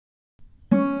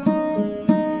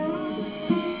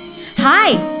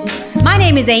Hi, my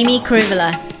name is Amy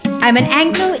Kuruvilla. I'm an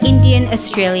Anglo-Indian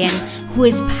Australian who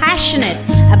is passionate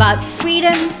about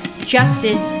freedom,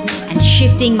 justice, and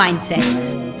shifting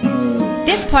mindsets.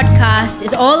 This podcast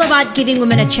is all about giving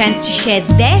women a chance to share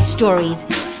their stories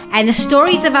and the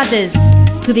stories of others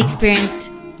who've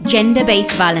experienced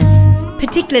gender-based violence,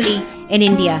 particularly in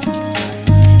India.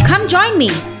 Come join me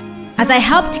as I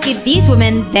help to give these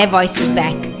women their voices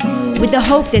back, with the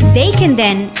hope that they can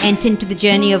then enter into the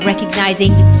journey of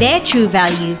recognizing their true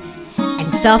value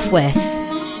and self-worth.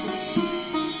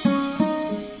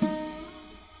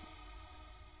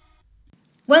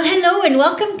 Well, hello and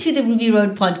welcome to the Ruby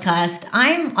Road podcast.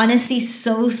 I'm honestly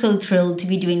so thrilled to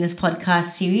be doing this podcast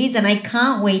series, and I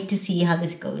can't wait to see how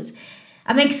this goes.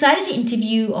 I'm excited to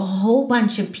interview a whole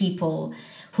bunch of people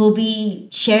who will be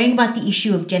sharing about the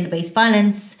issue of gender-based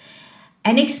violence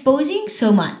and exposing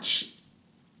so much.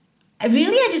 I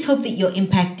just hope that you're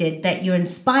impacted, that you're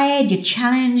inspired, you're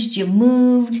challenged, you're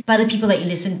moved by the people that you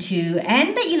listen to,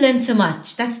 and that you learn so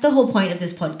much. That's the whole point of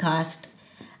this podcast.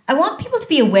 I want people to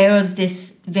be aware of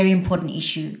this very important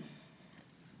issue.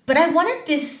 But I wanted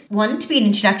this one to be an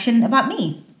introduction about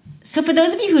me. So for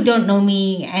those of you who don't know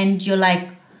me and you're like,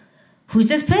 who's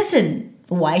this person?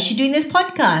 Why is she doing this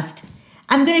podcast?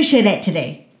 I'm going to share that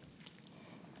today.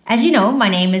 As you know, my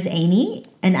name is Amy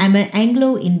and I'm an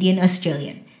Anglo-Indian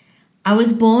Australian. I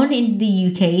was born in the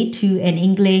UK to an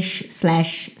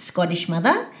English/Scottish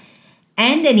mother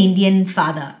and an Indian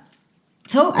father.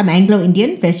 So I'm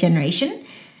Anglo-Indian, first generation.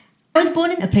 I was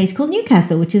born in a place called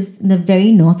Newcastle, which is in the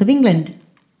very north of England.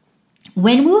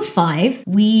 When we were 5,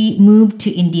 we moved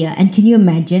to India. And can you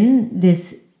imagine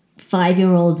this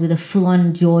 5-year-old with a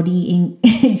full-on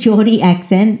Geordie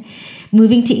accent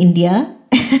moving to India?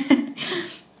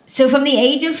 So from the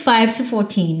age of 5 to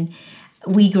 14,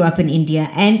 we grew up in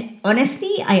India. And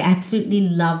honestly, I absolutely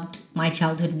loved my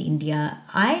childhood in India.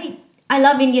 I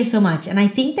love India so much. And I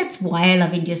think that's why I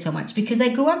love India so much, because I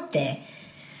grew up there.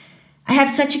 I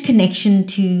have such a connection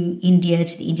to India,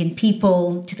 to the Indian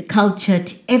people, to the culture,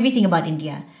 to everything about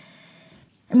India.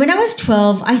 And when I was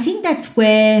 12, I think that's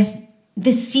where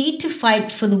the seed to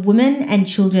fight for the women and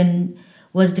children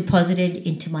was deposited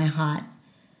into my heart.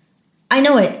 I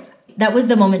know it. That was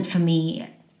the moment for me.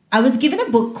 I was given a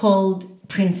book called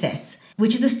Princess,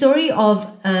 which is the story of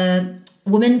a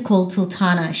woman called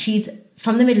Sultana. She's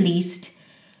from the Middle East,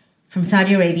 from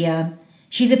Saudi Arabia.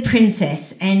 She's a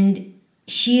princess and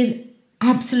she is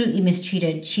absolutely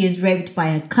mistreated. She is raped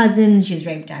by her cousin. She is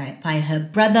raped by her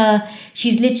brother.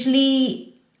 She's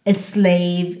literally a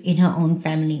slave in her own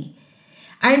family.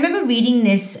 I remember reading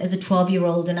this as a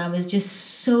 12-year-old and I was just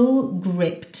so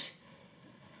gripped,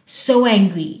 so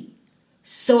angry,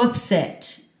 so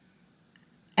upset.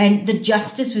 And the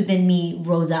justice within me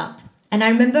rose up. And I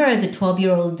remember as a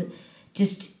 12-year-old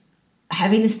just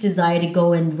having this desire to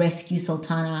go and rescue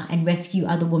Sultana and rescue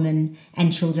other women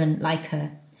and children like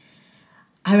her.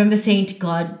 I remember saying to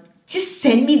God, just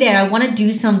send me there. I want to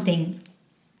do something.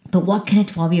 But what can a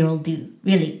 12-year-old do,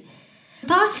 really?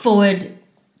 Fast forward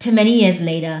to many years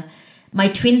later, my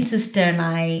twin sister and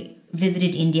I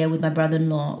visited India with my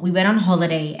brother-in-law. We went on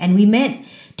holiday and we met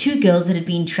 2 girls that had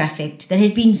been trafficked, that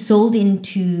had been sold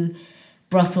into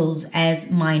brothels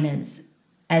as minors,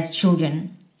 as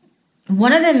children.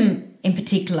 One of them in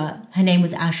particular, her name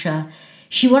was Asha.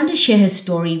 She wanted to share her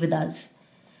story with us.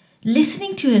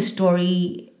 Listening to her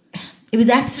story, it was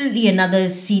absolutely another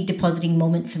seed depositing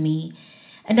moment for me.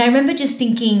 And I remember just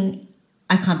thinking,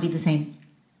 I can't be the same.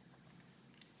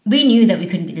 We knew that we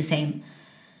couldn't be the same.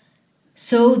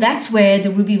 So that's where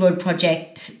the Ruby Road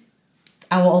Project,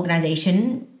 our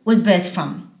organization, was birthed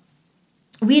from.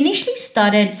 We initially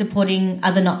started supporting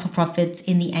other not-for-profits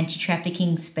in the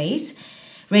anti-trafficking space,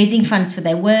 raising funds for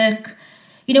their work.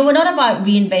 You know, we're not about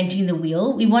reinventing the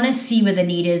wheel. We want to see where the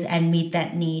need is and meet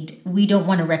that need. We don't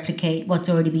want to replicate what's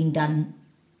already being done.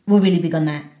 We're really big on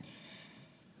that.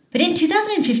 But in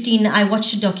 2015, I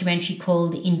watched a documentary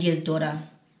called India's Daughter.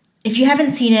 If you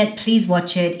haven't seen it, please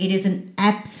watch it. It is an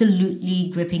absolutely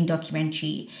gripping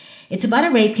documentary. It's about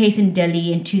a rape case in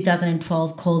Delhi in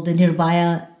 2012 called the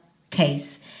Nirbhaya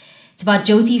case. It's about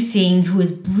Jyoti Singh, who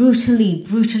was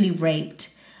brutally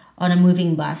raped on a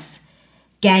moving bus,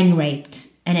 gang raped,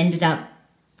 and ended up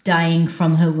dying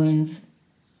from her wounds.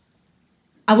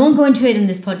 I won't go into it in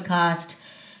this podcast.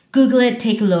 Google it,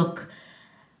 take a look.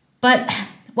 But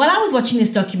while I was watching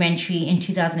this documentary in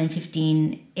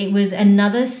 2015, it was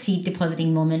another seed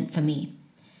depositing moment for me.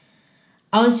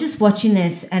 I was just watching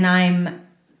this and I'm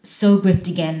so gripped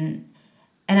again.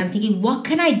 And I'm thinking, what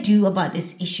can I do about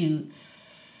this issue?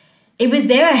 It was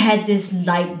there I had this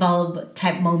light bulb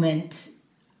type moment.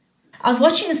 I was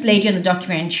watching this lady on the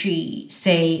documentary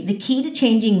say the key to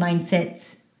changing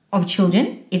mindsets of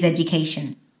children is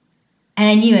education. And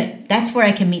I knew it. That's where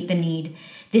I can meet the need.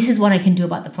 This is what I can do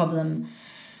about the problem.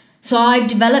 So I've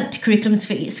developed curriculums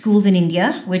for schools in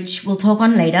India, which we'll talk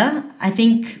on later. I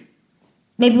think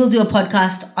maybe we'll do a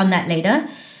podcast on that later.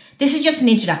 This is just an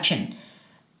introduction.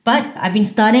 But I've been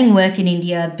starting work in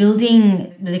India,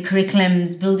 building the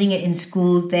curriculums, building it in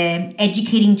schools there,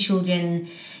 educating children,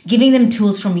 giving them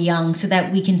tools from young so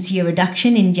that we can see a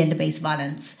reduction in gender-based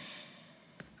violence.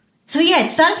 So yeah, it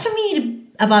started for me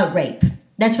about rape.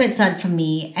 That's where it started for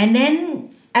me. And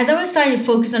then as I was starting to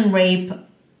focus on rape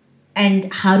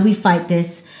and how do we fight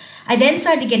this, I then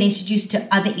started to get introduced to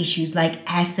other issues like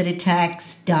acid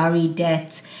attacks, dowry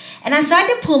deaths, and I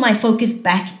started to pull my focus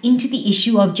back into the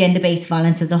issue of gender-based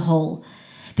violence as a whole.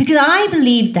 Because I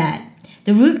believe that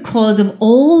the root cause of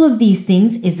all of these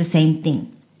things is the same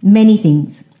thing, many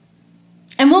things.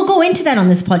 And we'll go into that on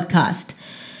this podcast.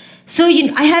 So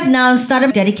I have now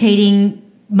started dedicating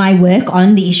my work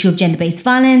on the issue of gender-based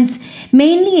violence,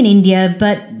 mainly in India,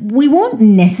 but we won't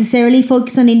necessarily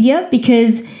focus on India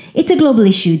because it's a global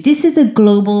issue. This is a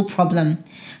global problem.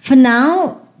 For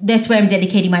now, that's where I'm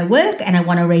dedicating my work, and I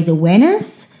want to raise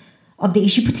awareness of the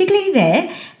issue, particularly there,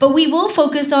 but we will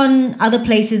focus on other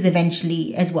places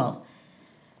eventually as well.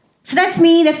 So that's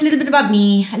me. That's a little bit about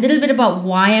me, a little bit about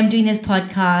why I'm doing this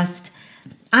podcast.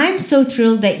 I'm so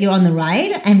thrilled that you're on the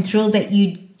ride. I'm thrilled that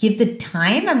you give the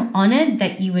time. I'm honored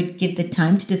that you would give the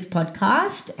time to this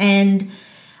podcast, and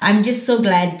I'm just so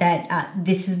glad that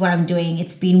this is what I'm doing.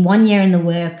 It's been 1 year in the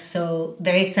works, so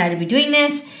very excited to be doing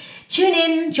this. Tune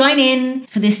in, join in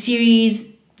for this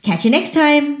series. Catch you next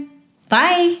time.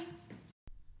 Bye.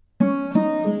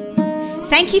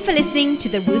 Thank you for listening to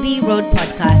the Ruby Road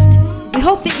podcast. We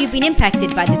hope that you've been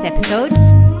impacted by this episode.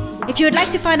 If you would like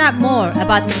to find out more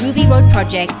about the Ruby Road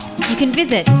Project, you can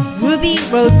visit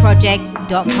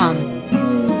rubyroadproject.com.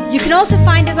 You can also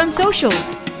find us on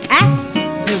socials at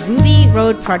the Ruby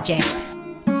Road Project.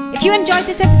 If you enjoyed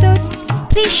this episode,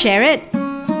 please share it.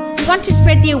 We want to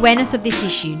spread the awareness of this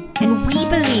issue, and we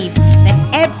believe that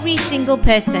every single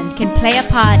person can play a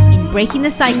part in breaking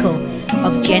the cycle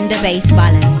of gender-based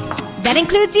violence. That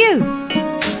includes you.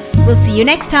 We'll see you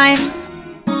next time.